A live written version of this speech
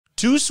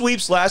2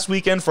 sweeps last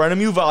weekend for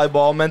NMU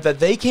Volleyball meant that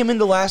they came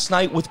into last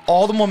night with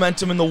all the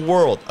momentum in the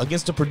world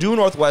against a Purdue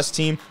Northwest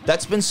team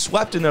that's been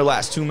swept in their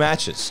last 2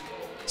 matches.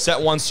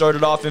 Set 1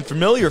 started off in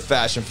familiar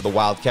fashion for the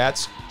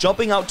Wildcats,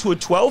 jumping out to a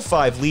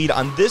 12-5 lead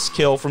on this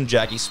kill from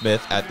Jackie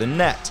Smith at the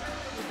net.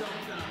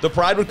 The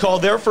Pride would call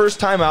their first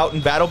timeout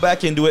and battle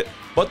back into it,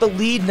 but the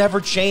lead never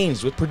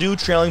changed, with Purdue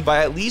trailing by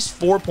at least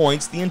 4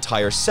 points the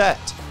entire set.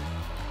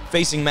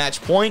 Facing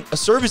match point, a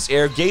service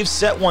error gave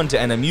set 1 to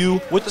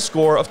NMU with a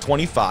score of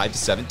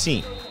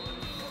 25-17.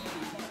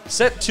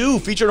 Set 2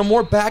 featured a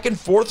more back and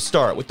forth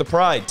start, with the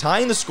Pride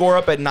tying the score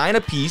up at 9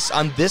 apiece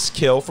on this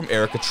kill from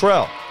Erica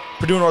Trell.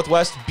 Purdue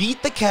Northwest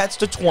beat the Cats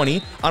to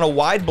 20 on a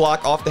wide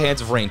block off the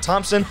hands of Rain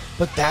Thompson,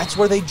 but that's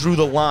where they drew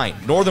the line.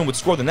 Northern would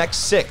score the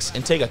next 6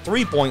 and take a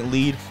 3-point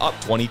lead, up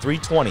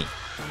 23-20.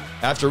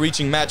 After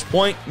reaching match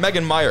point,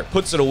 Megan Meyer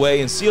puts it away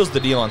and seals the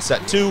deal on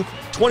set 2,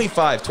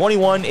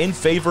 25-21 in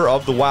favor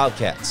of the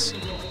Wildcats.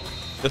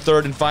 The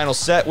third and final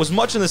set was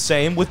much in the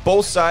same, with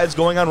both sides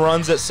going on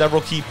runs at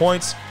several key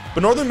points,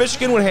 but Northern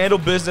Michigan would handle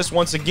business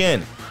once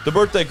again. The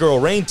birthday girl,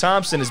 Rain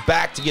Thompson, is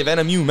back to give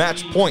NMU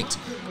match point,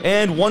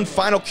 and one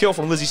final kill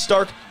from Lizzie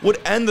Stark would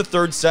end the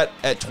third set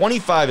at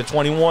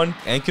 25-21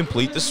 and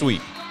complete the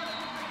sweep.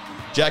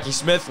 Jackie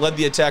Smith led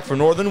the attack for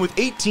Northern with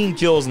 18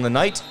 kills in the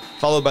night,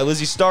 followed by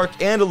Lizzie Stark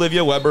and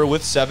Olivia Weber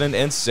with 7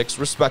 and 6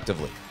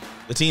 respectively.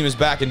 The team is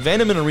back in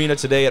Vandeman Arena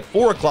today at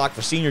 4 o'clock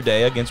for Senior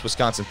Day against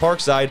Wisconsin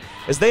Parkside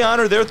as they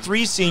honor their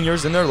 3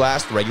 seniors in their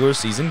last regular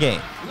season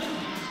game.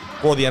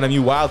 For the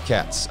NMU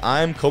Wildcats,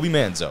 I'm Kobe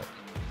Manzo.